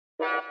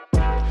Hello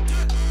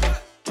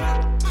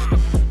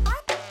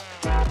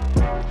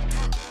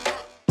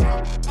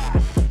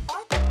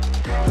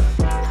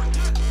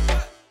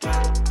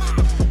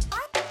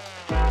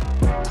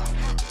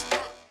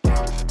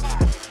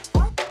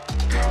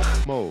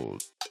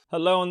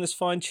on this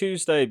fine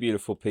Tuesday,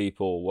 beautiful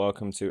people.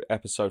 Welcome to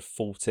episode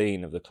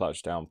 14 of the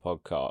Clutchdown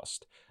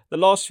podcast. The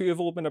last few have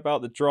all been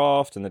about the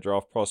draft and the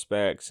draft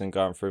prospects and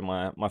going through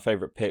my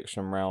favourite picks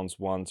from rounds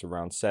 1 to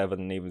round 7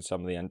 and even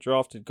some of the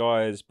undrafted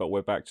guys, but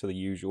we're back to the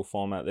usual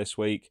format this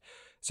week.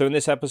 So in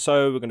this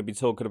episode, we're going to be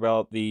talking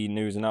about the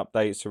news and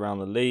updates around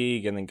the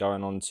league and then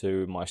going on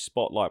to my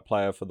spotlight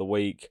player for the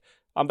week.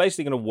 I'm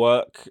basically going to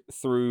work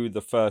through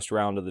the first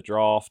round of the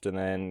draft, and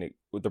then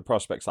with the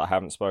prospects I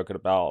haven't spoken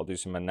about, I'll do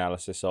some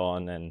analysis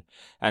on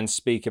and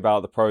speak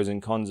about the pros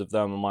and cons of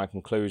them and my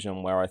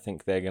conclusion where I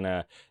think they're going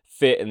to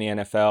fit in the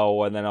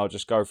NFL, and then I'll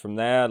just go from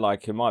there.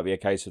 Like, it might be a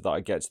case of that I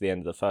get to the end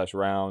of the first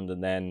round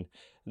and then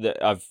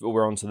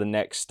we're on to the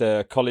next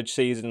college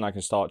season and I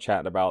can start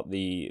chatting about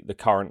the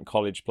current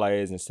college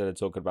players instead of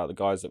talking about the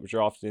guys that were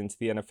drafted into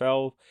the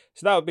NFL.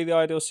 So that would be the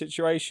ideal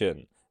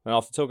situation. And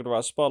after talking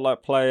about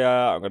Spotlight Player,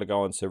 I'm going to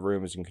go on to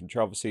rumours and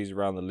controversies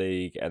around the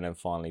league and then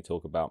finally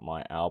talk about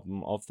my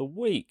album of the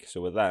week.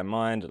 So with that in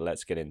mind,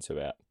 let's get into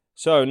it.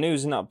 So,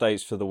 news and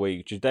updates for the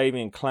week.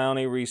 Jadeveon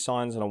Clowney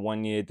re-signs on a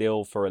 1-year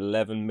deal for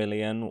 $11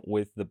 million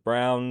with the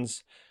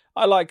Browns.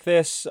 I like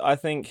this. I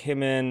think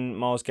him and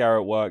Myles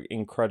Garrett work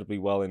incredibly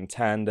well in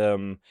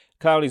tandem.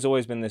 Clowney's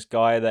always been this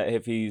guy that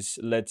if he's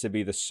led to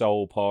be the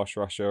sole pass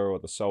rusher or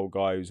the sole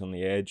guy who's on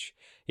the edge,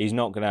 he's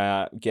not going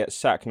to get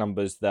sack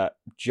numbers that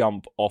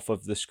jump off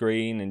of the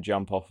screen and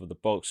jump off of the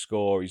box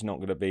score. He's not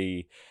going to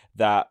be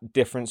that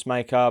difference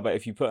maker. But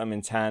if you put him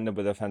in tandem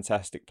with a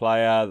fantastic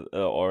player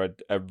or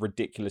a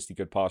ridiculously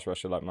good pass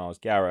rusher like Myles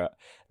Garrett,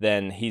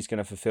 then he's going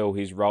to fulfill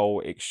his role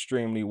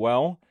extremely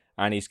well.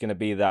 And he's going to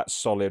be that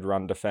solid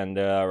run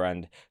defender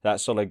and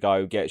that solid guy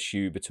who gets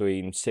you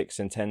between 6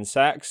 and 10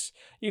 sacks.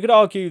 You could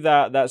argue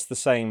that that's the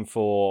same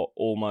for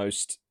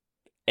almost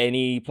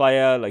any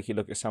player. Like, you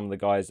look at some of the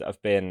guys that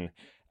have been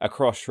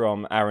across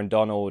from Aaron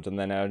Donald and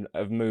then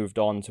have moved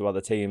on to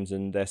other teams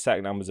and their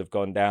sack numbers have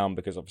gone down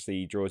because obviously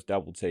he draws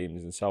double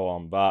teams and so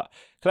on. But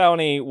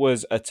Clowney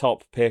was a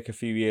top pick a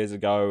few years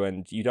ago,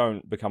 and you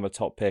don't become a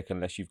top pick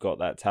unless you've got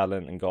that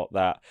talent and got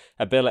that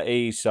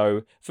ability.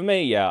 So for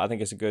me, yeah, I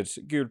think it's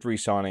a good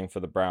re-signing for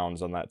the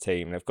Browns on that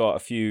team. They've got a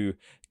few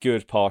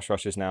good pass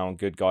rushers now and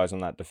good guys on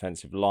that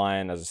defensive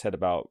line. As I said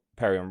about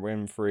Perrion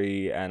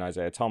Winfrey and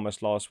Isaiah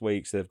Thomas last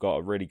week, so they've got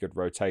a really good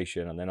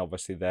rotation. And then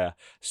obviously their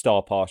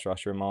star pass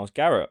rusher, Myles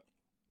Garrett.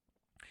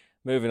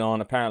 Moving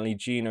on, apparently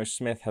Geno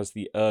Smith has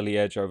the early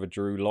edge over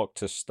Drew Lock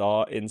to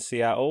start in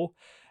Seattle.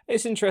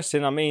 It's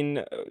interesting. I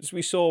mean, as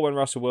we saw when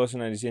Russell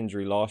Wilson had his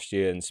injury last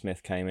year and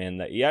Smith came in,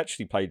 that he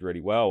actually played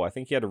really well. I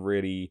think he had a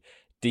really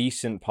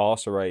decent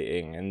passer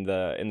rating in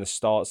the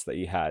starts that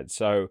he had.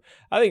 So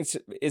I think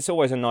it's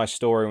always a nice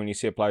story when you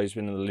see a player who's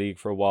been in the league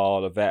for a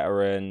while, a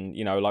veteran,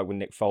 you know, like when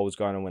Nick Foles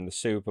going to win the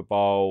Super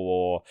Bowl,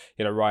 or,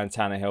 you know, Ryan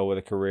Tannehill with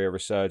a career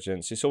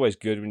resurgence. It's always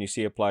good when you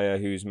see a player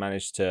who's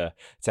managed to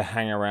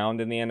hang around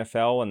in the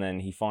NFL and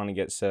then he finally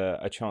gets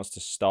a chance to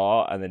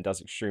start and then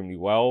does extremely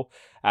well.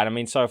 And I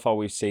mean, so far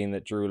we've seen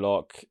that Drew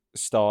Lock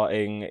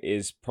starting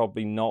is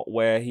probably not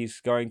where he's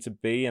going to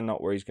be and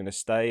not where he's going to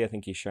stay. I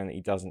think he's shown that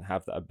he doesn't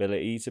have the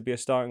ability to be a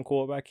starting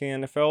quarterback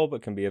in the NFL,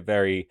 but can be a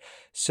very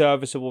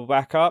serviceable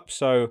backup.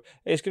 So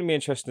it's going to be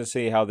interesting to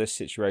see how this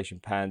situation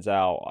pans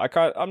out.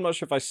 I'm not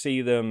sure if I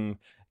see them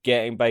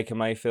getting Baker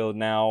Mayfield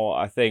now.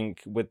 I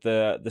think with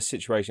the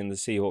situation the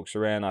Seahawks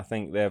are in, I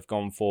think they've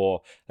gone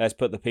for, let's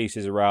put the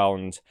pieces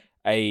around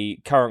a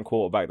current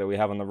quarterback that we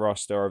have on the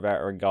roster, a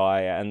veteran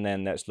guy, and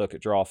then let's look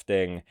at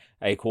drafting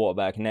a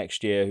quarterback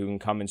next year who can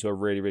come into a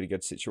really, really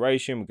good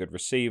situation with good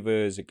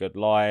receivers, a good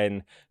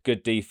line,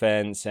 good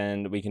defense,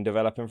 and we can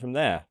develop him from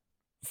there.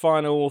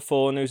 Final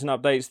for news and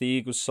updates, the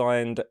Eagles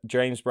signed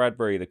James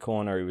Bradbury, the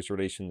corner who was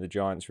released from the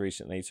Giants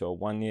recently, to a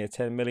 1-year,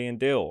 $10 million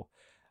deal.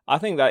 I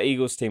think that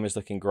Eagles team is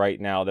looking great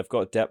now. They've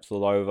got depth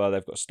all over.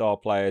 They've got star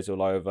players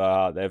all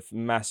over. They've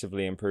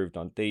massively improved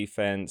on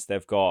defense.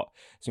 They've got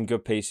some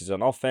good pieces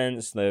on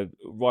offense. The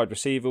wide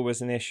receiver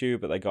was an issue,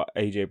 but they got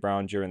A.J.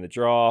 Brown during the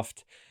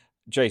draft.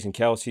 Jason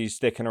Kelce's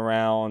sticking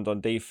around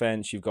on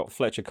defense. You've got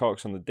Fletcher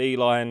Cox on the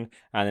D-line.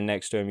 And then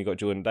next to him, you've got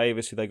Jordan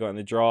Davis, who they got in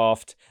the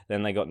draft.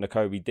 Then they got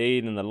Nakobe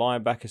Dean in the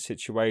linebacker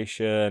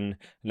situation.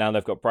 Now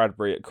they've got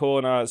Bradbury at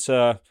corner.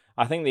 So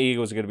I think the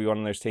Eagles are going to be one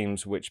of those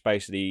teams which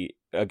basically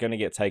are going to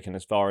get taken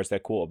as far as their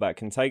quarterback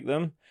can take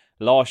them.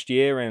 Last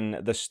year,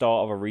 in the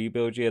start of a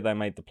rebuild year, they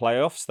made the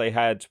playoffs. They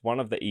had one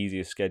of the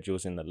easiest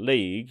schedules in the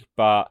league,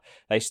 but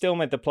they still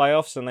made the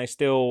playoffs, and they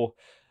still,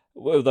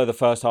 although the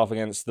first half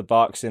against the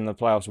Bucs in the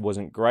playoffs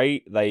wasn't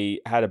great, they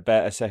had a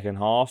better second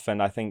half,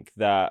 and I think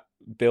that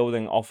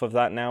building off of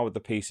that now with the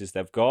pieces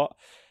they've got,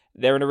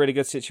 they're in a really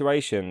good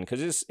situation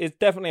because it's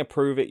definitely a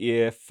prove-it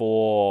year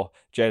for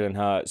Jalen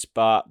Hurts.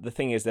 But the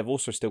thing is, they've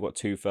also still got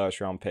 2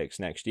 first-round picks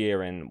next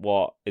year in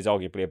what is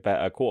arguably a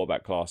better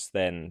quarterback class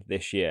than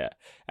this year.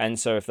 And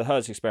so if the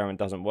Hurts experiment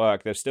doesn't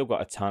work, they've still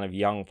got a ton of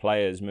young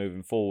players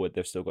moving forward.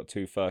 They've still got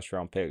 2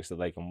 first-round picks that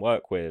they can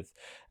work with.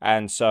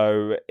 And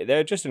so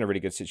they're just in a really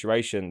good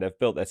situation. They've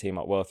built their team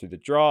up well through the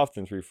draft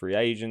and through free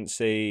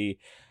agency.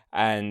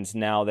 And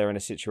now they're in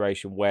a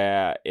situation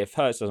where if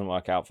Hurts doesn't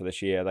work out for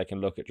this year, they can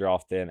look at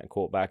drafting a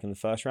quarterback in the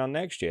first round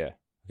next year.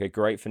 Okay,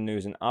 great for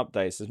news and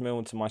updates. Let's move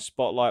on to my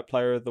Spotlight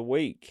Player of the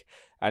Week.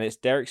 And it's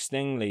Derek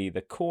Stingley,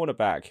 the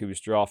cornerback who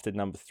was drafted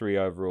number 3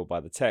 overall by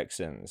the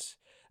Texans.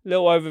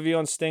 Little overview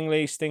on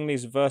Stingley.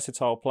 Stingley's a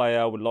versatile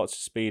player with lots of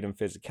speed and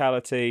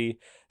physicality.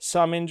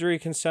 Some injury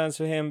concerns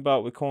for him,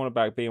 but with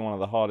cornerback being one of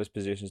the hardest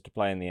positions to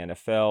play in the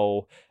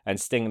NFL, and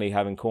Stingley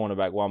having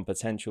cornerback 1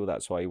 potential,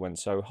 that's why he went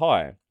so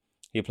high.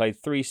 He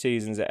played 3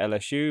 seasons at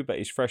LSU, but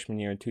his freshman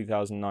year in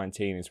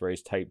 2019 is where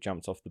his tape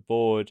jumped off the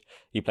board.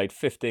 He played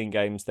 15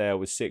 games there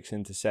with 6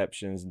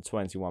 interceptions and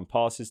 21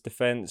 passes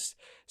defense.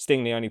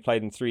 Stingley only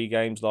played in 3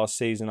 games last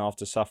season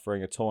after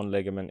suffering a torn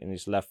ligament in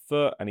his left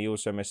foot, and he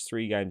also missed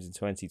 3 games in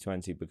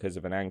 2020 because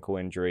of an ankle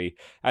injury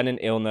and an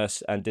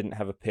illness, and didn't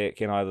have a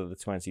pick in either the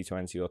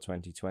 2020 or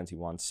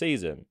 2021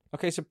 season.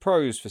 Okay, so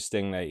pros for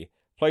Stingley.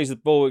 Plays the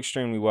ball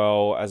extremely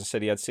well. As I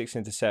said, he had 6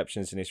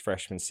 interceptions in his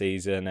freshman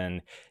season,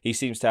 and he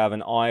seems to have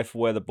an eye for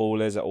where the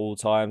ball is at all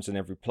times in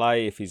every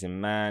play. If he's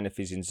in man, if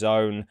he's in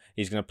zone,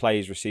 he's going to play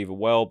his receiver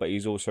well, but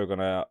he's also going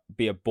to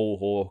be a ball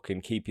hawk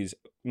and keep his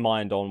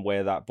mind on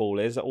where that ball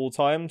is at all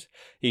times.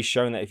 He's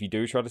shown that if you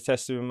do try to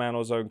test him in man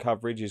or zone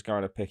coverage, he's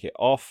going to pick it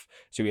off.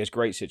 So he has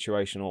great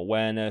situational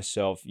awareness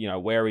of,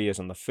 where he is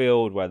on the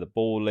field, where the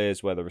ball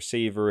is, where the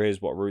receiver is,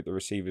 what route the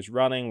receiver's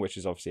running, which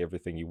is obviously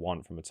everything you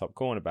want from a top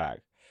cornerback.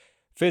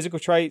 Physical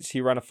traits, he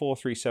ran a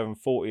 4.37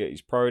 40 at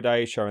his pro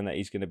day, showing that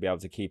he's going to be able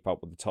to keep up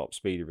with the top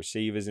speedy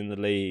receivers in the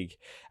league.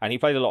 And he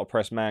played a lot of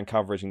press man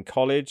coverage in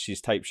college. His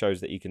tape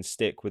shows that he can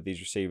stick with these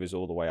receivers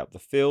all the way up the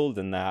field,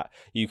 and that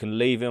you can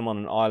leave him on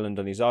an island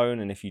on his own.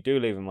 And if you do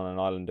leave him on an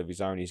island of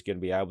his own, he's going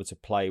to be able to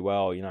play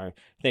well.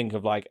 Think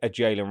of like a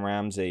Jalen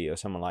Ramsey or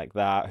someone like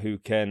that who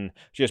can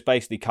just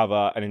basically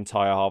cover an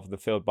entire half of the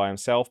field by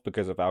himself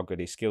because of how good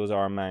his skills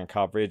are in man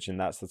coverage. And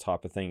that's the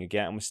type of thing you're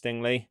getting with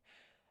Stingley.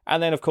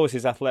 And then, of course,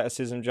 his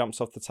athleticism jumps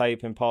off the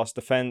tape in pass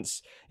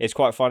defense. It's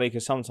quite funny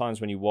because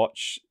sometimes when you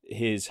watch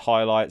his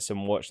highlights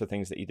and watch the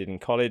things that he did in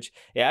college,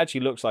 it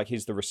actually looks like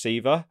he's the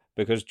receiver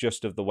because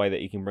just of the way that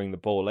he can bring the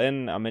ball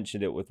in. I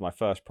mentioned it with my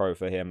first pro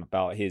for him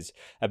about his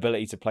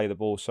ability to play the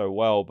ball so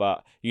well.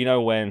 But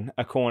when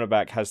a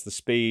cornerback has the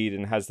speed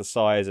and has the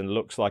size and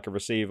looks like a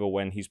receiver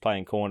when he's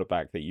playing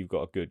cornerback, that you've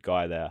got a good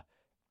guy there.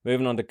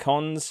 Moving on to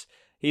cons.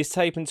 His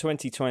tape in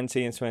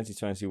 2020 and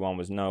 2021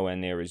 was nowhere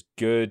near as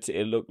good.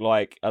 It looked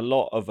like a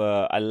lot of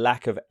a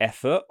lack of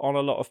effort on a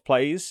lot of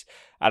plays.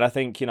 And I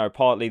think,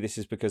 partly this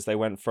is because they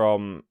went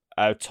from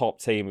a top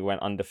team who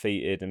went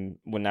undefeated and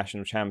were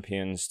national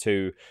champions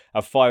to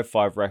a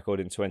 5-5 record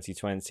in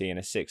 2020 and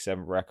a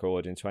 6-7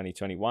 record in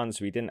 2021.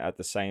 So he didn't have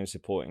the same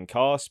supporting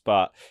cast.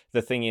 But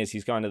the thing is,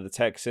 he's going to the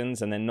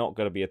Texans and they're not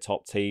going to be a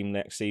top team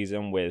next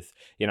season with,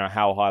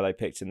 how high they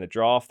picked in the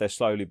draft. They're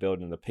slowly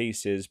building the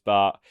pieces,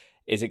 but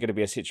is it going to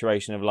be a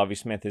situation of Lovie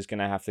Smith is going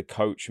to have to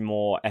coach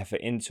more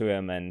effort into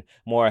him and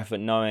more effort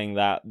knowing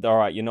that, all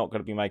right, you're not going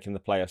to be making the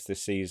playoffs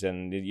this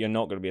season. You're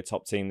not going to be a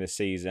top team this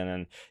season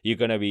and you're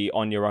going to be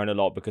on your own a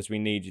lot because we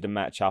need you to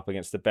match up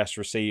against the best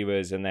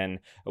receivers and then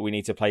we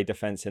need to play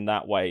defense in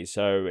that way.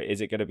 So is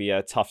it going to be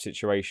a tough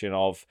situation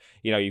of,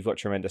 you've got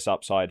tremendous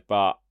upside,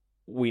 but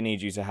we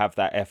need you to have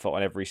that effort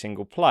on every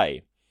single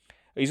play?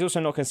 He's also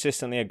not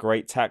consistently a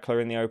great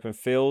tackler in the open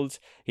field.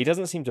 He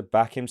doesn't seem to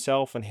back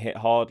himself and hit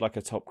hard like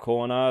a top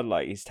corner.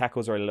 Like his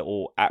tackles are a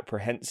little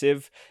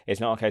apprehensive. It's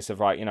not a case of,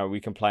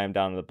 we can play him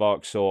down in the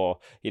box or,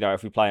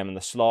 if we play him in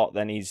the slot,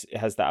 then he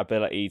has that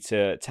ability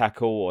to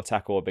tackle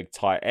a big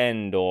tight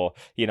end or,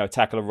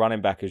 tackle a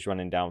running back who's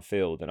running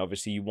downfield. And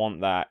obviously you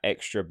want that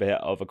extra bit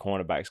of a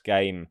cornerback's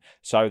game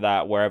so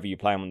that wherever you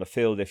play him on the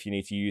field, if you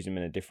need to use him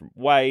in a different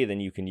way,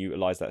 then you can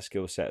utilize that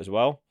skill set as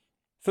well.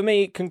 For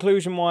me,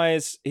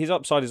 conclusion-wise, his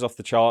upside is off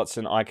the charts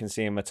and I can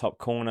see him a top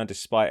corner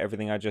despite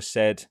everything I just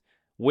said.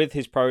 With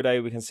his pro day,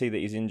 we can see that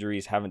his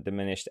injuries haven't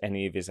diminished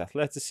any of his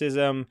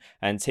athleticism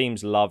and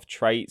teams love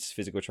traits,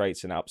 physical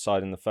traits and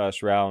upside in the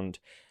first round.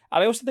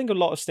 And I also think a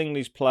lot of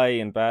Stingley's play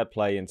and bad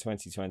play in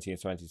 2020 and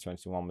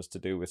 2021 was to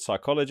do with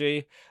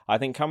psychology. I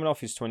think coming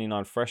off his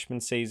 29 freshman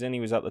season, he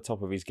was at the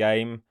top of his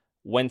game,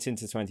 went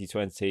into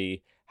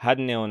 2020, had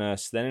an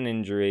illness, then an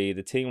injury,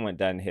 the team went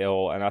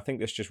downhill, and I think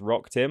this just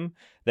rocked him.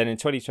 Then in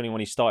 2021,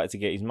 he started to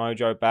get his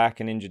mojo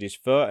back and injured his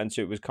foot, and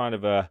so it was kind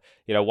of a,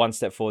 one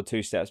step forward,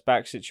 2 steps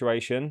back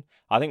situation.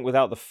 I think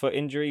without the foot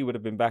injury, he would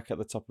have been back at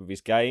the top of his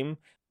game.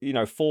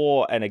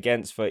 For and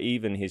against for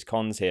even his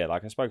cons here.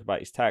 Like I spoke about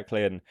his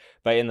tackling,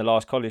 but in the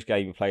last college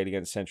game he played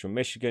against Central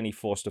Michigan, he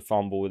forced a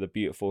fumble with a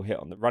beautiful hit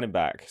on the running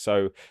back.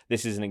 So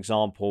this is an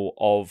example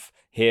of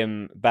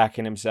him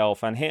backing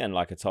himself and hitting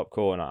like a top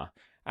corner.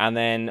 And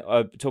then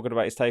talking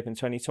about his tape in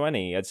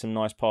 2020, he had some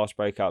nice pass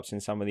breakups in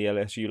some of the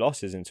LSU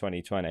losses in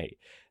 2020.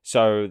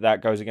 So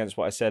that goes against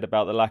what I said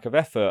about the lack of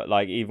effort.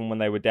 Like, even when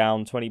they were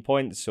down 20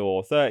 points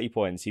or 30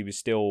 points, he was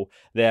still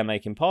there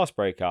making pass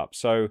breakups.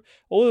 So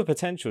all the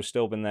potential's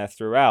still been there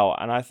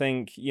throughout. And I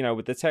think,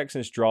 with the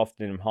Texans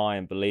drafting him high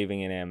and believing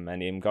in him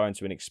and him going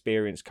to an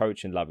experienced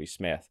coach in Lovie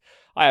Smith,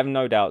 I have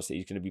no doubts that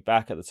he's going to be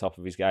back at the top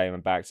of his game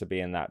and back to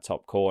being that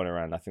top corner.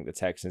 And I think the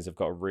Texans have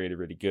got a really,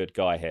 really good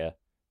guy here.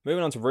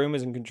 Moving on to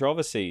rumors and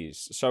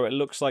controversies. So it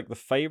looks like the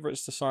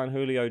favourites to sign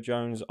Julio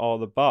Jones are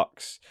the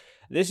Bucs.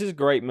 This is a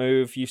great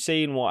move. You've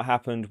seen what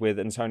happened with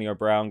Antonio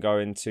Brown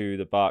going to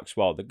the Bucs.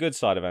 Well, the good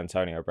side of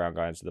Antonio Brown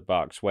going to the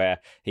Bucs, where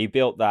he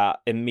built that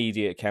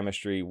immediate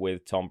chemistry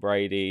with Tom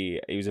Brady.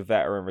 He was a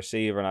veteran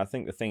receiver, and I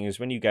think the thing is,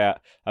 when you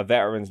get a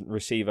veteran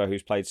receiver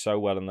who's played so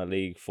well in the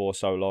league for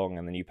so long,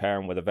 and then you pair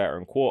him with a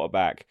veteran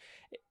quarterback,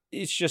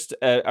 it's just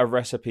a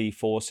recipe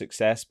for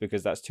success,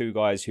 because that's two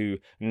guys who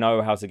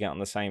know how to get on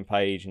the same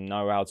page and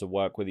know how to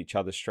work with each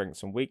other's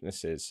strengths and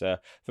weaknesses.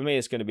 For me,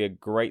 it's going to be a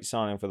great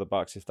signing for the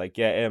Bucs if they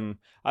get him.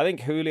 I think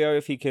Julio,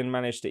 if he can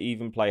manage to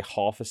even play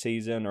half a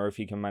season, or if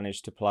he can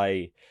manage to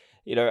play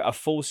a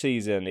full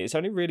season, it's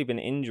only really been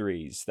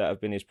injuries that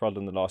have been his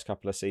problem the last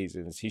couple of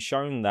seasons. He's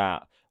shown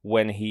that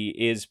when he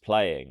is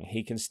playing,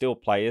 he can still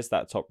play as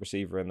that top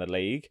receiver in the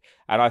league.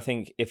 And I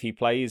think if he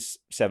plays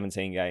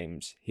 17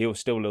 games, he'll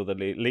still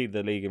lead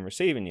the league in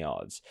receiving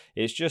yards.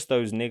 It's just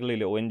those niggly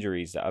little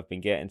injuries that have been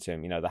getting to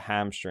him, the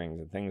hamstrings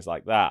and things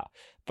like that.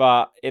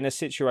 But in a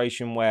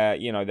situation where,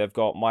 they've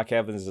got Mike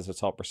Evans as a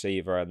top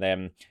receiver and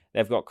then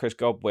they've got Chris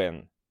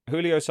Godwin,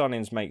 Julio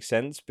signings make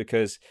sense,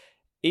 because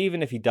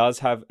even if he does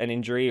have an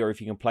injury, or if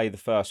he can play the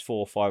first 4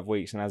 or 5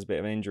 weeks and has a bit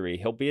of an injury,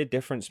 he'll be a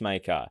difference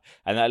maker.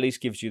 And that at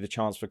least gives you the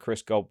chance for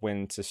Chris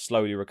Godwin to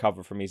slowly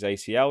recover from his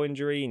ACL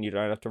injury, and you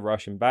don't have to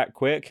rush him back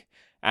quick.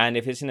 And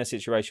if it's in a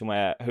situation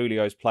where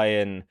Julio's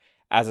playing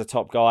as a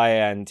top guy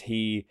and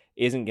he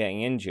isn't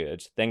getting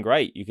injured, then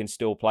great. You can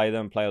still play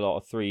them, play a lot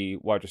of 3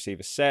 wide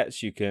receiver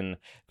sets. You can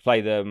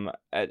play them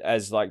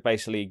as like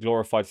basically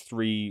glorified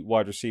 3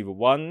 wide receiver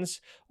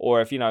ones.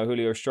 Or if,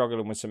 Julio's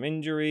struggling with some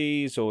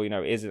injuries, or,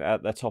 isn't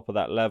at the top of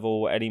that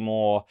level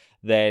anymore,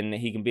 then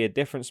he can be a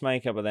difference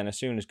maker. But then as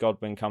soon as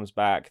Godwin comes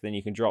back, then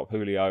you can drop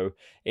Julio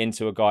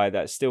into a guy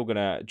that's still going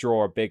to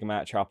draw a big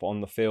matchup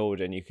on the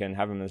field, and you can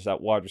have him as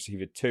that wide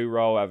receiver 2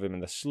 role, have him in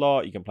the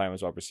slot. You can play him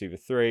as wide receiver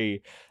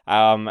 3.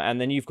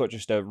 And then you've got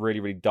just a really,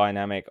 really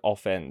dynamic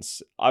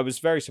offense. I was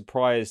very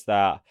surprised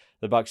that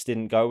the Bucs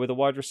didn't go with a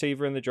wide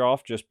receiver in the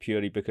draft, just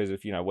purely because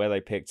of, where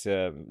they picked.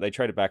 They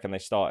traded back and they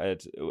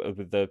started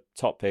with the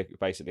top pick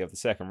basically of the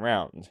second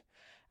round.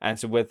 And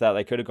so with that,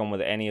 they could have gone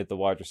with any of the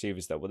wide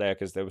receivers that were there,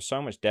 because there was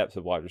so much depth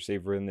of wide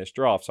receiver in this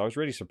draft. So I was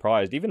really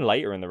surprised. Even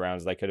later in the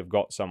rounds, they could have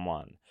got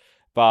someone.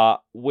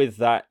 But with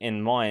that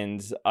in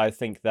mind, I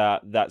think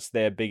that that's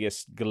their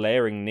biggest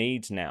glaring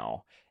needs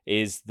now,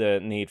 is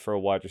the need for a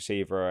wide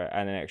receiver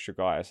and an extra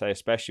guy. I say,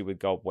 especially with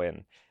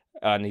Godwin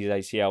and his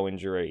ACL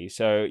injury.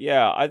 So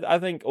yeah, I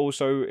think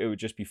also it would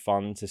just be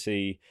fun to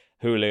see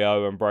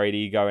Julio and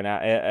Brady going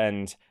at it,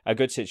 and a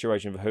good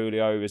situation for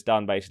Julio, who has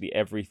done basically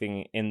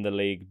everything in the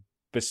league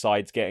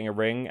besides getting a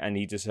ring, and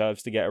he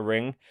deserves to get a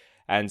ring.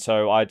 And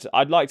so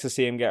I'd like to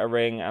see him get a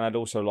ring, and I'd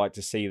also like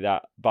to see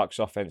that Bucs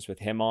offense with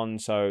him on.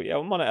 So yeah,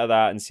 we'll monitor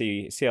that and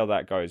see how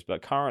that goes.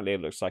 But currently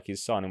it looks like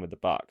he's signing with the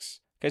Bucs.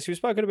 Okay, so we've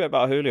spoken a bit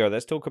about Julio.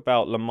 Let's talk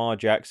about Lamar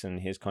Jackson,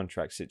 his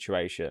contract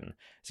situation.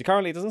 So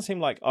currently it doesn't seem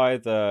like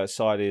either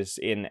side is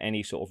in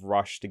any sort of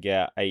rush to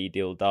get a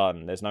deal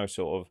done. There's no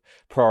sort of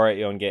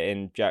priority on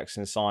getting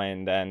Jackson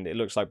signed, and it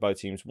looks like both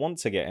teams want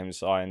to get him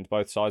signed.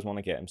 Both sides want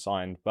to get him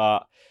signed.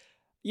 But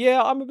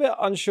yeah, I'm a bit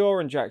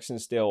unsure on Jackson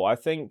still. I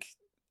think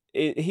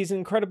he's an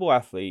incredible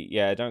athlete,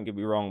 yeah, don't get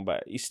me wrong,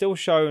 but he's still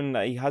shown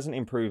that he hasn't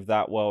improved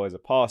that well as a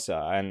passer.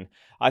 And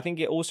I think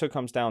it also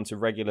comes down to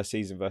regular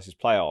season versus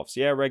playoffs.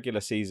 Yeah,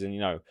 regular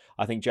season,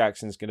 I think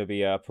Jackson's going to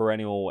be a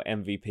perennial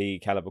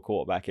MVP caliber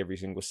quarterback every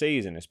single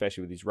season,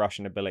 especially with his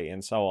rushing ability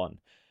and so on.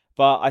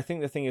 But I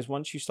think the thing is,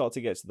 once you start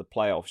to get to the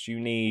playoffs,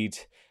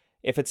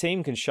 if a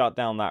team can shut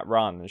down that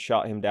run and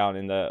shut him down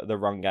in the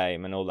run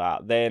game and all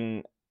that,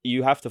 then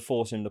you have to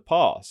force him to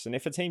pass. And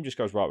if a team just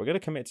goes, right, we're going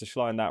to commit to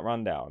slowing that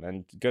run down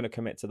and going to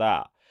commit to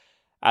that,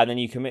 and then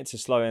you commit to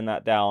slowing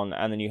that down,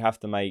 and then you have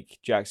to make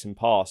Jackson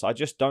pass, I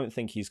just don't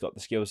think he's got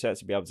the skill set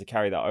to be able to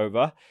carry that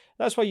over.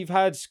 That's why you've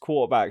had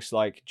quarterbacks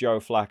like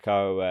Joe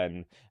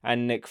Flacco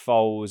and Nick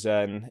Foles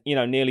and,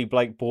 nearly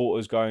Blake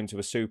Bortles going to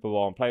a Super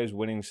Bowl, and players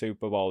winning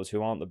Super Bowls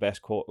who aren't the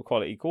best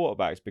quality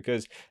quarterbacks,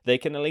 because they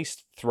can at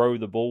least throw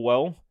the ball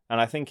well. And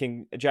I think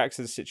in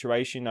Jackson's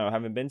situation,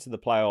 having been to the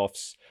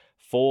playoffs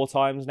 4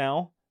 times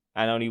now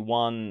and only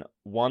won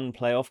one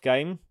playoff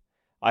game,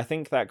 I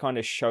think that kind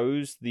of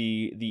shows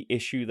the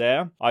issue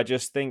there. I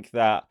just think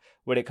that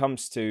when it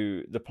comes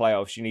to the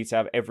playoffs, you need to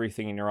have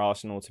everything in your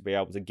arsenal to be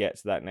able to get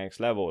to that next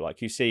level.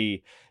 Like you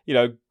see,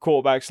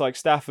 quarterbacks like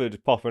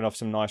Stafford popping off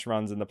some nice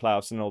runs in the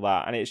playoffs and all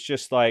that. And it's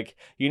just like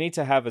you need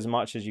to have as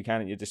much as you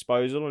can at your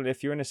disposal. And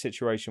if you're in a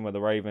situation where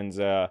the Ravens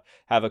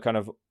have a kind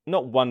of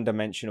not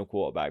one-dimensional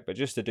quarterback, but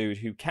just a dude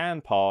who can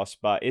pass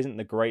but isn't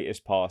the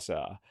greatest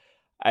passer,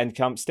 and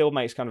still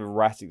makes kind of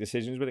erratic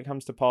decisions when it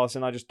comes to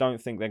passing, I just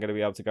don't think they're going to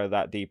be able to go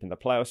that deep in the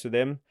playoffs with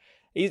him.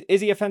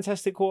 Is he a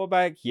fantastic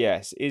quarterback?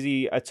 Yes. Is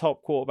he a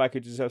top quarterback who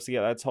deserves to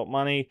get that top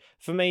money?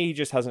 For me, he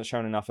just hasn't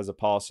shown enough as a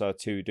passer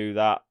to do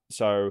that.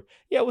 So,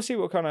 yeah, we'll see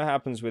what kind of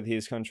happens with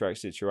his contract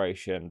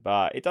situation.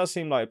 But it does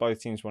seem like both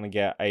teams want to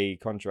get a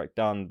contract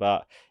done.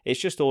 But it's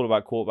just all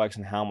about quarterbacks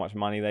and how much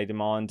money they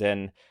demand.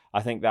 And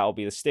I think that'll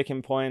be the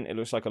sticking point. It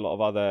looks like a lot of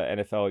other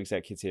NFL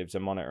executives are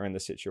monitoring the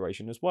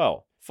situation as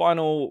well.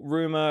 Final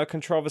rumor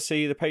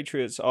controversy. The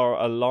Patriots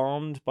are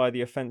alarmed by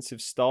the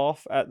offensive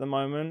staff at the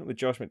moment. With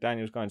Josh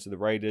McDaniels going to the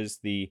Raiders,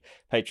 the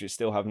Patriots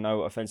still have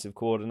no offensive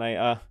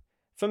coordinator.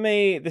 For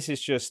me, this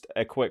is just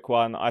a quick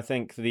one. I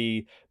think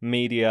the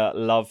media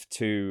love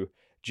to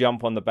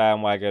jump on the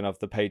bandwagon of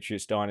the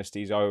Patriots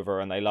dynasty's over,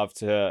 and they love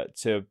to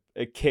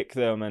kick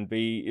them and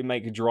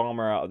make a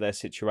drama out of their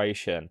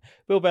situation.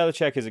 Bill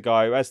Belichick is a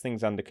guy who has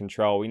things under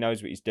control. He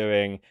knows what he's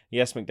doing.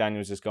 Yes,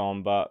 McDaniels is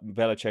gone, but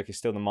Belichick is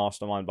still the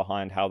mastermind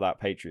behind how that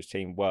Patriots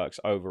team works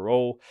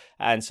overall.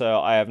 And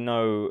so I have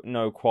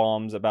no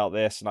qualms about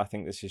this, and I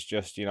think this is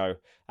just,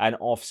 an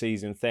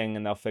off-season thing,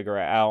 and they'll figure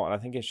it out. And I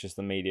think it's just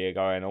the media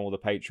going, all the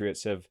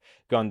Patriots have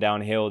gone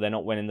downhill. They're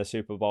not winning the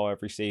Super Bowl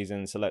every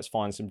season, so let's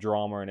find some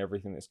drama in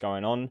everything that's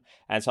going on.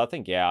 And so I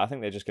think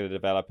they're just going to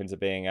develop into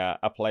being a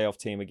playoff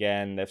team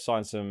again. They've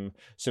signed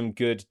some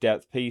good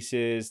depth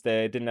pieces.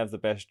 They didn't have the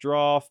best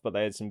draft, but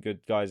they had some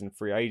good guys in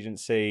free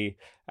agency.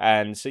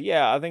 And so,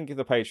 I think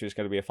the Patriots are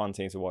going to be a fun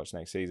team to watch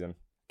next season.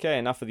 Okay,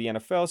 enough of the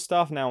NFL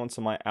stuff. Now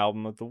onto my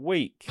album of the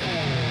week.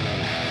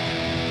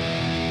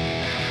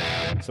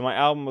 So my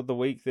album of the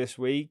week this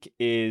week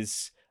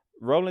is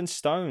Rolling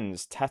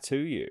Stones' Tattoo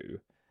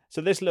You. So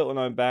this little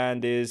known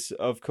band is,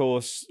 of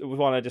course,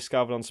 one I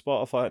discovered on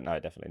Spotify. No,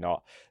 definitely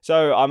not.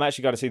 So I'm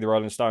actually going to see the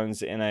Rolling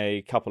Stones in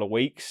a couple of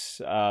weeks.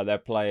 They're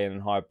playing in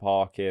Hyde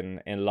Park in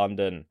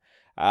London.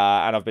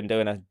 And I've been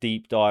doing a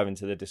deep dive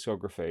into the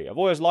discography. I've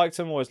always liked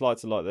them, always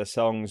liked a lot of their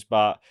songs,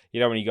 but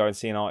when you go and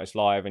see an artist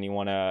live and you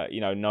want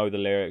to, know the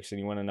lyrics and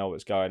you want to know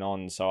what's going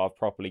on. So I've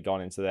properly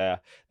gone into their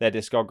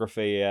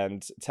discography,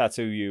 and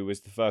Tattoo You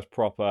was the first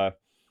proper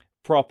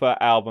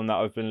album that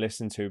I've been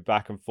listening to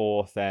back and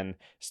forth and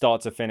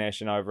start to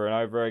finish and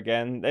over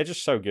again. They're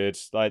just so good.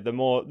 Like the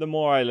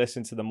more I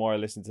listen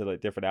to like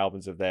different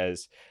albums of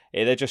theirs,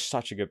 they're just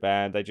such a good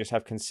band. They just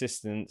have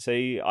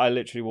consistency. I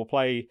literally will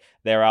play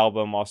their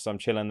album whilst I'm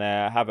chilling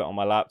there, have it on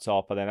my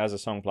laptop, and then as a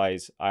song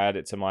plays, I add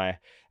it to my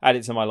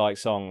like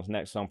songs.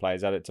 Next song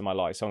plays, add it to my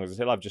like songs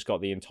until I've just got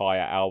the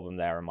entire album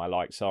there in my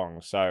like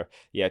songs. So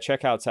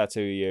check out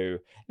Tattoo You.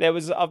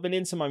 I've been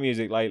into my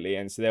music lately,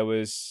 and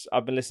so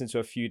I've been listening to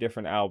a few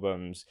different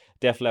albums.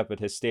 Def Leppard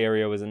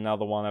Hysteria was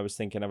another one I was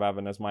thinking of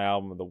having as my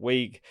album of the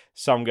week.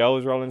 Some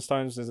Girls Rolling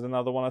Stones is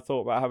another one I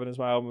thought about having as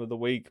my album of the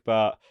week,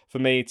 but for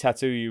me,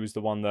 Tattoo You was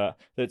the one that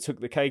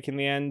took the cake in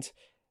the end.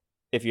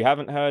 If you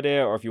haven't heard it,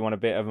 or if you want a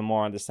bit of a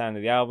more understanding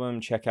of the album,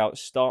 check out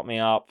Start Me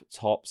Up,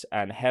 Tops,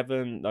 and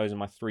Heaven. Those are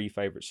my 3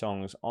 favorite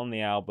songs on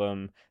the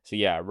album. So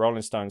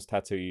Rolling Stones'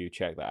 Tattoo You,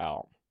 check that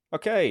out.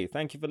 Okay,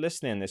 thank you for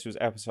listening. This was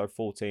episode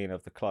 14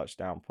 of the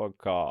Clutchdown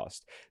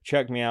Podcast.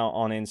 Check me out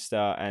on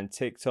Insta and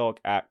TikTok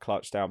at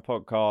Clutchdown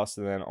Podcast,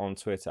 and then on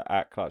Twitter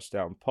at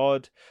Clutchdown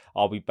Pod.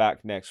 I'll be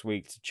back next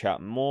week to chat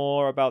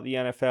more about the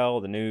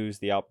NFL, the news,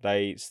 the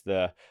updates,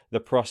 the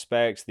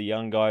prospects, the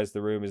young guys,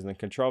 the rumors, and the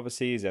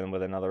controversies, and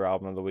with another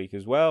album of the week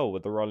as well. Will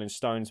the Rolling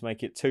Stones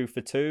make it 2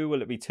 for 2?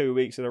 Will it be 2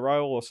 weeks in a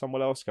row, or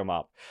someone else come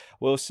up?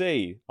 We'll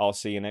see. I'll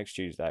see you next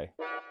Tuesday.